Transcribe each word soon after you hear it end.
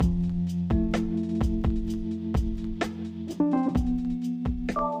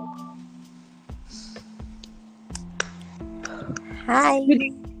Hi.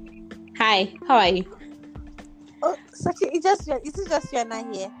 Hi, how are you? Oh, Sachi, is it just you and I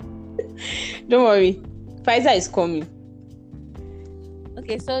here? Don't worry, Pfizer is coming.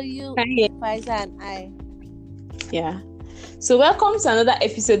 Okay, so you, Hi. Pfizer, and I. Yeah. So welcome to another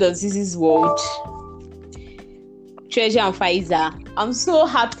episode of Zizi's World. Treasure and Pfizer. I'm so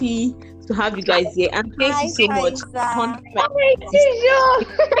happy to have you guys here, and thank you so much. Pfizer. Hi,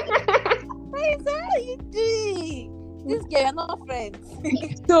 Pfizer, how you doing? This girl, you're not friends.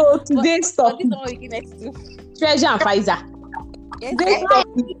 So today's But topic, this one we can next to. Treasure and Pfizer. Yes, Today's yes.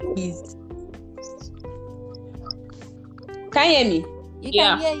 topic is. Can you hear me? You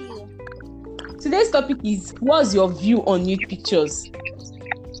Yeah. can hear you. Today's topic is, what's your view on nude pictures?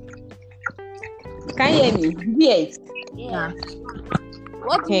 Can you hear me? Yes. Yeah.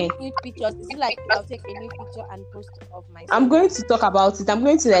 What do you Okay. need pictures? Is it like I'll take a new picture and post of myself? I'm going to talk about it. I'm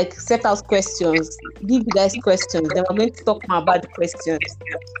going to set out questions, give you guys questions. Then I'm going to talk more about the questions.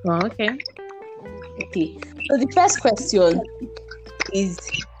 Oh, okay. Okay. So the first question is,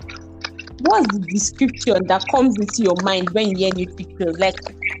 what's the description that comes into your mind when you hear nude pictures? Like,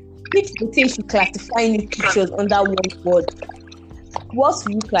 if you say you should classify nude pictures under one word, what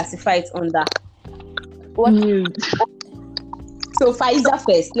will you classify it under? Nude. So Pfizer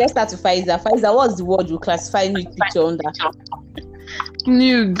first. Let's start with Pfizer. Pfizer, what's the word you classify nude picture under?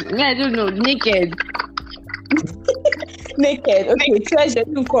 Nude. I don't know. Naked. Naked. Okay, Treasure,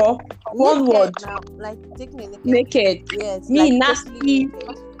 you call one Naked word. now, like taking a naked. Naked. Yes. Me, like nasty. totally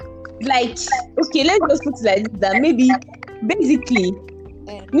naked. Like, okay, let's just put it like this, that maybe basically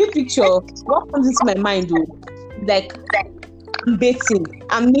nude picture, what comes into my mind though, like I'm bathing,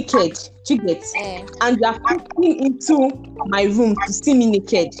 I'm naked, do you get? And you are coming into my room to see me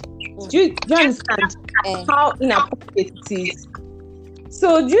naked. Do you understand how inappropriate it is?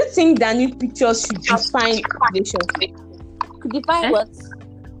 So do you think that nude pictures should define a relationship? Define what?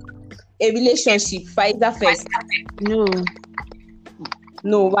 A relationship, Pfizer first. No.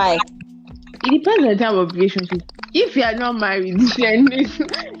 No, why? It depends on the type of relationship. If you are not married, then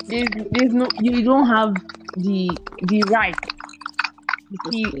there's no, you don't have the right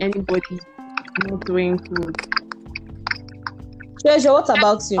to see anybody not wearing clothes. Treasure, what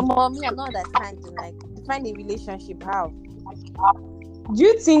about you? Me, I'm not understanding. Like, define a relationship. How? Do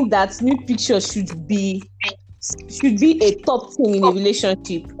you think that nude pictures should be a top thing in a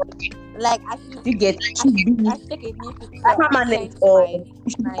relationship? Like, I should, You get? I Should be should take a new picture. permanent, or it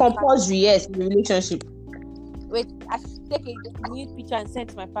should be compulsory, yes, in a relationship. Wait, I should take a new picture and send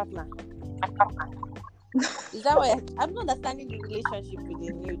to my partner. Is that why I'm not understanding the relationship with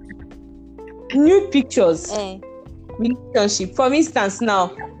the nude? Nude pictures, relationship. For instance,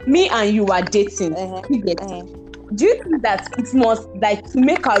 now me and you are dating. You get? Do you think that it must, like, to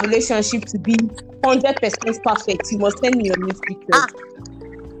make our relationship to be 100% perfect, you must send me your nude pictures?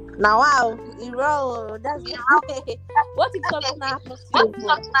 Now, wow, that's what if something happens to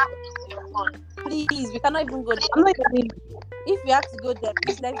your phone? Please, we cannot even go there. I'm not even. If we have to go there,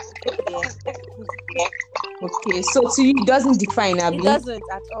 please let's go there. Okay, so to you, it doesn't define, Abby? It doesn't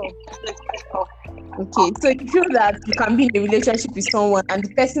at all. Okay, so you feel that you can be in a relationship with someone and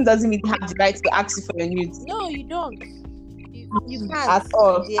the person doesn't even have the right to ask you for your nudes? No, you don't. You can't. At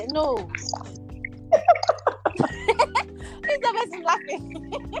all? Yeah, no. Is the person laughing?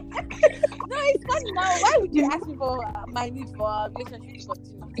 No, it's funny now. Why would you ask me for my need for a relationship to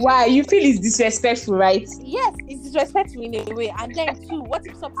continue? Why? You feel it's disrespectful, right? Yes, it's disrespectful in a way. And then too, what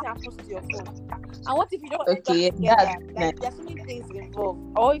if something happens to your phone? And what if you don't? Okay, that's nice. like, there's so many things involved.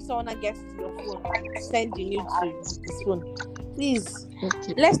 Or if someone gets to your phone and send you nude to this phone, please,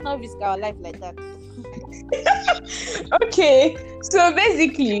 let's not risk our life like that. Okay, so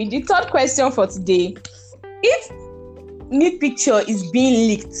basically, the third question for today: if nude picture is being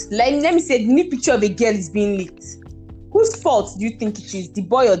leaked, like let me say, the nude picture of a girl is being leaked, whose fault do you think it is, the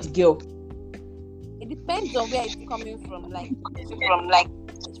boy or the girl? It depends on where it's coming from. Like,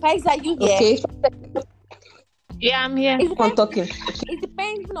 Pfizer, you here? Okay, Yeah, I'm here. I'm talking. It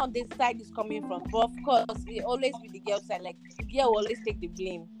depends on the side it's coming from, but of course, it always be the girl side. Like, the girl will always take the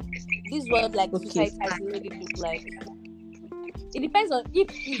blame. This world, like, society has made it look like. It depends on if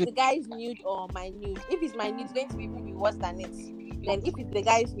it's the guy's nude or my nude. If it's my nude, it's going to be really worse than it. Then if it's the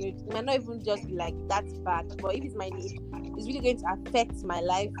guy's nude, it might not even just be like that's bad. But if it's my nude, it's really going to affect my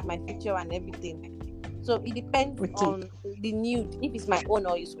life, my future, and everything. So it depends on the nude, if it's my own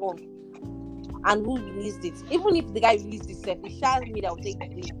or his own, and who released it. Even if the guy released it, it shows me that will take the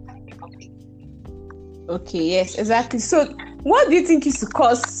blame. Okay, yes, exactly. So, what do you think is the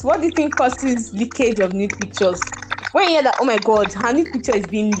cause? What do you think causes leakage of nude pictures? When you hear that, oh my God, her nude picture is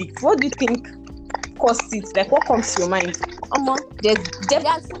being leaked, what do you think caused it? Like, what comes to your mind? There's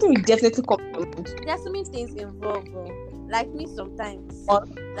something will definitely come to your mind. There are so many things involved. Like me sometimes.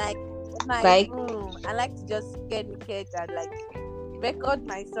 Like my I like to just get naked and like record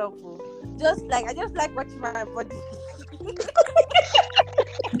myself. I just like watching my body.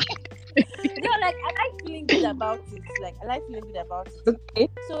 Like I like feeling good about it. Okay.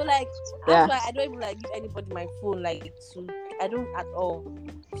 So like that's why I don't even like give anybody my phone. Like I don't at all.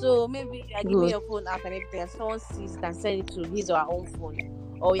 So maybe I give me your phone app and everything, and someone sees and send it to his or her own phone,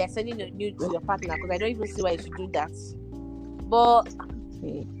 or you're sending a nude to your partner, because I don't even see why you should do that. But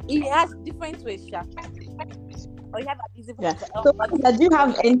it has different ways, Sha. Or you have an easy way. So do you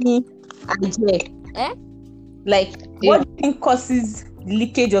have any idea? Like, what do you think causes the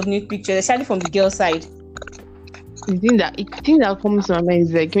leakage of nude pictures, especially from the girl side? The thing that comes to my mind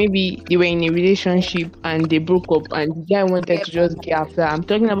is like maybe they were in a relationship and they broke up and the guy wanted to just get after. I'm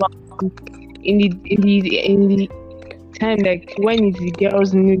talking about in the time, like when it's the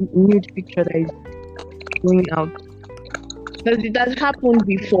girl's nude picture that is going out. Because it has happened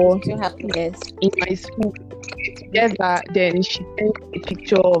before. Yes. In my school. Together, then she sent a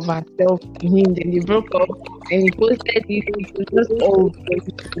picture of herself to him, then they broke up and he posted it. It was just all.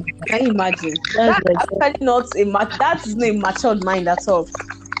 Can you imagine? That's actually not that is not a matured mind at all.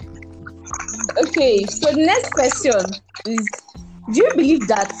 Okay, so the next question is: do you believe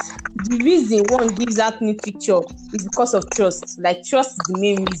that the reason one gives out nude picture is because of trust? Like, trust is the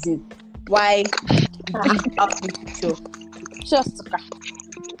main reason why you give out nude picture. Trust.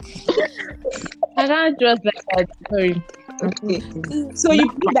 I can't trust like that. Sorry. Okay. So you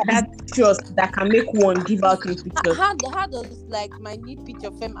believe that trust that can make one give out nude pictures? How does like my nude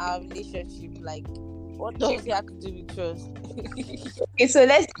picture frame our relationship? Like, what does it have to do with trust? Okay, so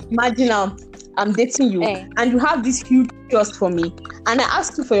let's imagine I'm dating you and you have this huge trust for me, and I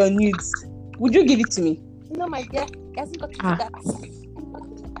ask you for your nudes. Would you give it to me? No, my dear, it hasn't got to do that.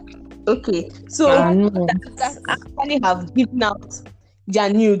 Okay, so that actually have given out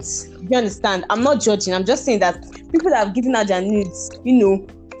their nudes. You understand? I'm not judging. I'm just saying that people that have given out their nudes,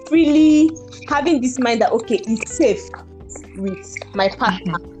 freely having this mind that okay, it's safe with my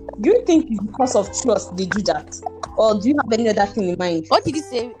partner. Do you think it's because of trust they do that, or do you have any other thing in mind? What did you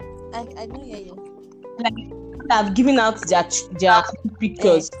say? I don't hear you. Like, people that have given out their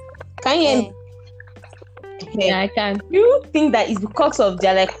pictures. Can you hear me? Yeah, I can. Do you think that it's because of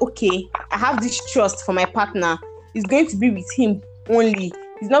they're like, okay, I have this trust for my partner. It's going to be with him only.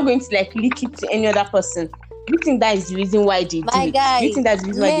 He's not going to like leak it to any other person. Do you think that is the reason why they do it? Do you think that's the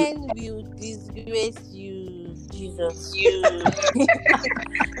reason why men will disgrace you, Jesus.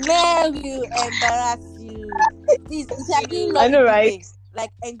 Men will embarrass you. Please, I know, right? Like,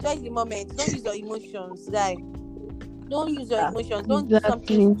 enjoy the moment. Don't use your emotions, guy. Don't use your emotions. Don't do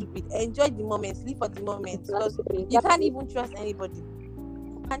something stupid. Enjoy the moment. Live for the moment. Because you can't even trust anybody.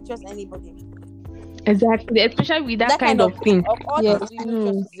 You can't trust anybody. Exactly. Especially with that kind of thing. Of all the trust is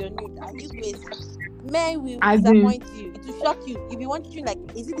your need. Are you crazy? Men will disappoint you. It will shock you. If you want to like,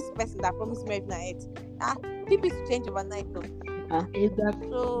 is it this person that promised me every night? People to change overnight though. Exactly.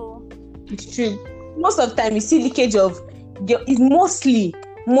 So it's true. Most of the time, you see leakage of is mostly.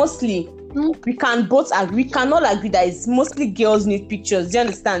 We can both agree. We can all agree that it's mostly girls' nude pictures. Do you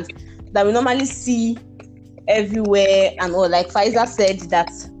understand? That we normally see everywhere and all. Like Faiza said that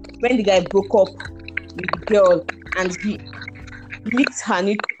when the guy broke up with the girl and he leaked her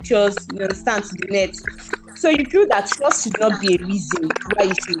nude pictures, you understand, to the net. So you feel that trust should not be a reason why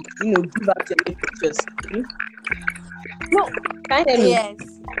you should, give out your nude pictures. No, can you hear me? Yes.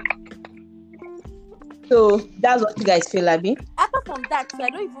 So that's what you guys feel, Abby. Apart from that, I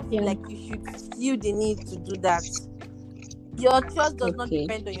don't even feel like you should feel the need to do that. Your trust does not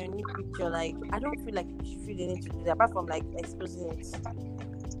depend on your nude picture. Like, I don't feel like you should feel the need to do that. Apart from like exposing it,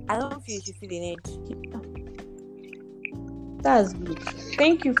 I don't feel you should feel the need. That's good.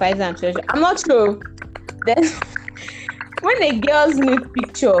 Thank you, Faiza and Treasure. I'm not sure. Then, when a girl's nude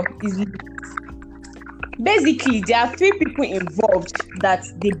picture is leaked, basically there are three people involved that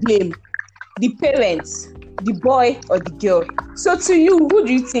they blame: the parents, the boy, or the girl. So to you, who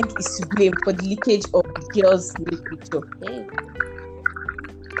do you think is to blame for the leakage of the girl's nude picture?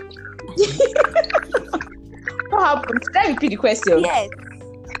 What happened? Should I repeat the question? Yes.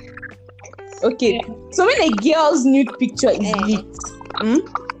 Okay. So when a girl's nude picture is leaked,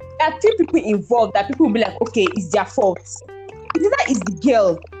 there are three people involved that people will be like, okay, it's their fault. Either is the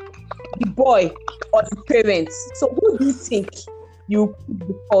girl, the boy, or the parents. So who do you think you put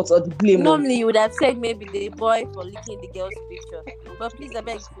the fault or the blame Normally, you would have said maybe the boy for leaking the girl's picture. But please, I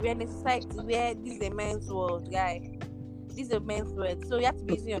beg, we're in a society where this is a man's world, guy. This is a man's world. So you have to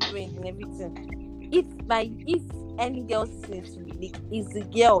be using your brain and everything. if any girl seems to be leaked, it's the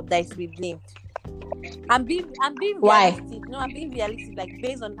girl that is to be blamed. I'm being Why? realistic. No, I'm being realistic. Like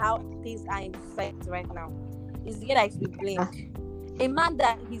based on how things are in society right now, it's the girl that is to be blamed. A man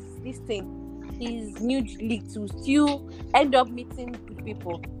that his nude leaked to still end up meeting with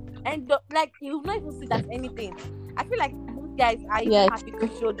people, and like you not even see that anything. I feel like most guys are even happy to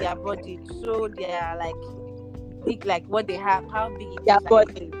show their body, to show their like big, like what they have, how big it is.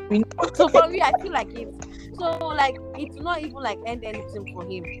 Body. So for me, I feel like it's it's not even like end anything for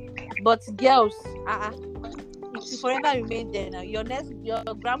him. But girls, it will forever remain there. Now your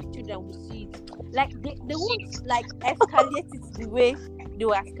grandchildren will see it. Like they won't like escalate it the way they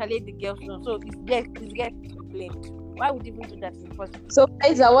will escalate the girls. So it's get blamed. Why would you even do that in the first place? So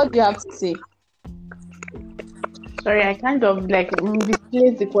Faiza, what do you have to say? Sorry, I kind of like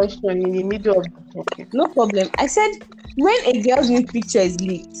misplaced the question in the middle of the talking. No problem. I said when a girl's nude picture is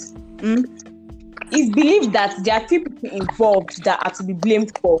leaked, it's believed that there are three people involved that are to be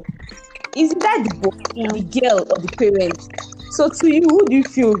blamed for. Is that the boy, the girl, or the parent? So to you, who do you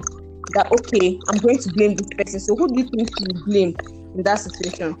feel that okay, I'm going to blame this person? So who do you think you will blame in that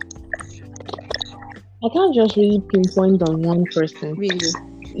situation? I can't just really pinpoint on one person. Really?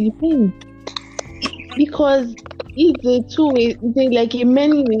 It depends. Because it's a two-way, it's like a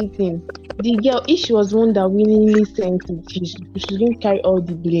many-way thing. The girl, if she was one that willingly sent it, she didn't carry all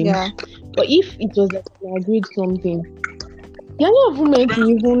the blame. Yeah. But if it was like they agreed something, you're not even meant to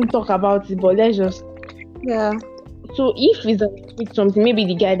even talk about it, but let's just... Yeah. So if it's agreed something, maybe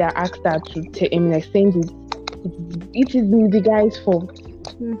the guy that asked her to send it, it is the guy's fault.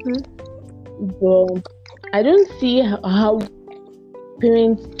 But I don't see how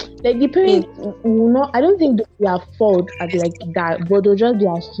parents... Like the parents will not... I don't think that they are fault at like that, but they'll just be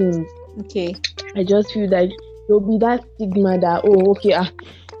ashamed. Okay. I just feel that there'll be that stigma that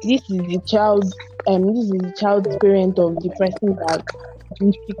this is the child's parent of the person that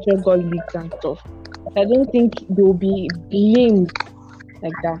this picture got leaked and stuff. I don't think they'll be blamed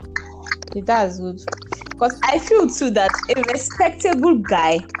like that. That's good. Because I feel too that a respectable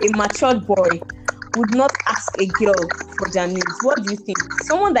guy, a matured boy, would not ask a girl for their needs. What do you think?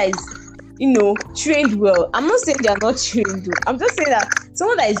 Someone that is, trained well. I'm not saying they are not trained. I'm just saying that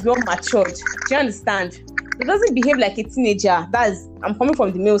someone that is well matured, do you understand? It doesn't behave like a teenager. I'm coming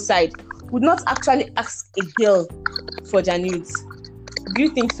from the male side. Would not actually ask a girl for their needs. Do you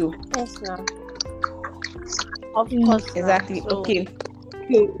think so? Yes, no. Of course. Exactly. So... Okay.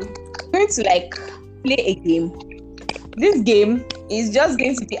 So I'm going to play a game. This game is just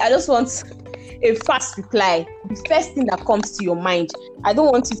going to be, I just want a fast reply. The first thing that comes to your mind. I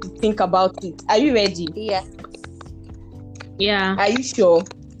don't want you to think about it. Are you ready? Yeah. Yeah. Are you sure?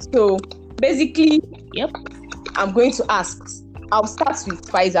 So basically, yep. I'm going to ask. I'll start with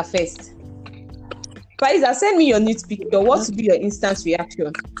Faiza first. Faiza, send me your nude picture. What would be your instant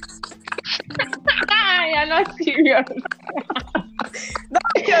reaction? You're not serious.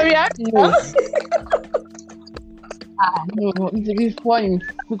 That's your reaction? No, it will be funny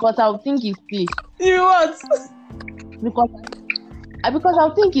because I'll think it's play. You what? Because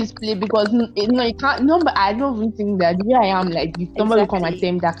I'll think it's play because you can't. No, but I don't even think that the way I am like this. Somebody will come and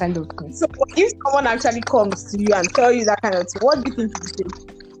tell me that kind of thing. So if someone actually comes to you and tell you that kind of thing, what do you think you say?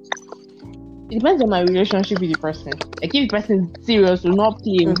 It depends on my relationship with the person. Like if the person is serious or not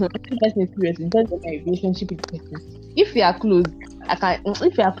playing, if the person is serious, it depends on my relationship with the person. If we are close, I can.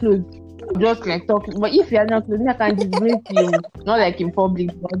 If we are close, just like talking. But if you are not close, I can disgrace you. Not like in public,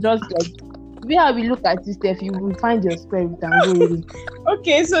 but just like where we look at you, Steph, you will find your spirit and go with it.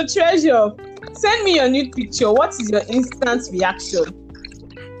 Okay, so Treasure, send me your nude picture. What is your instant reaction?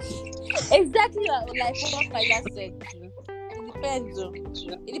 Exactly like what Faiza said. It depends.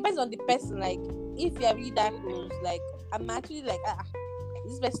 It depends on the person. Like if you are really that close, like I'm actually like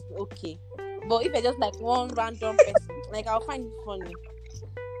this person okay. But if I just like one random person, like I'll find it funny.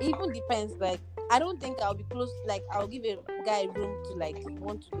 It even depends. Like I don't think I'll be close. Like I'll give a guy room to like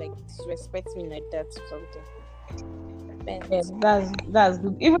want to like disrespect me like that or something. Depends. Yeah, that's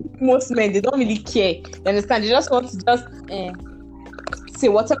good. Even most men, they don't really care. You understand? They just want to say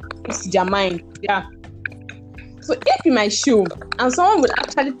whatever comes to their mind. Yeah. So if in my show and someone will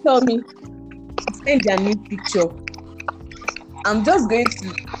actually tell me to send their nude picture, I'm just going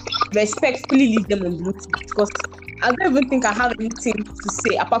to respectfully leave them on Bluetooth because I don't even think I have anything to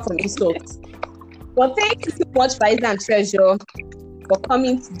say apart from insults. But thank you so much, Faiza and Treasure, for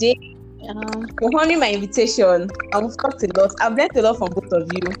coming today. For honoring my invitation. I've talked a lot. I've learned a lot from both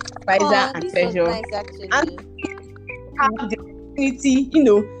of you, Faiza and Treasure. Nice, actually. And have the opportunity,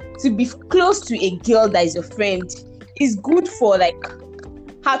 to be close to a girl that is your friend is good for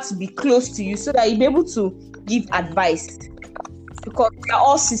how to be close to you so that you'll be able to give advice, because we are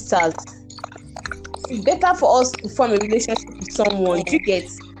all sisters. It's better for us to form a relationship with someone. You get,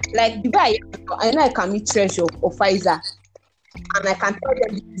 like the way I know I can meet Treasure or Pfizer and I can tell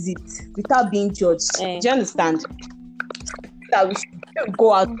them this is it without being judged. Do you understand? That we should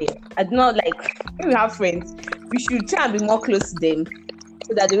go out there. I do not like, when we have friends, we should try and be more close to them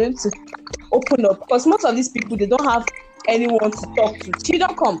so that they're able to open up, because most of these people, they don't have anyone to talk to. She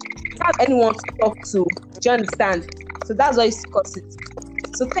don't come. They don't have anyone to talk to. Do you understand? So that's why it's cause it.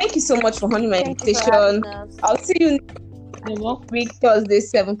 So thank you so much for honoring my invitation. I'll see you next week, Thursday,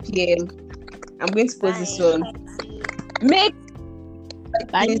 7 p.m. I'm going to post this one.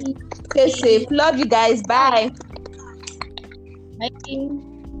 Bye. Stay safe. Love you guys. Bye. Bye.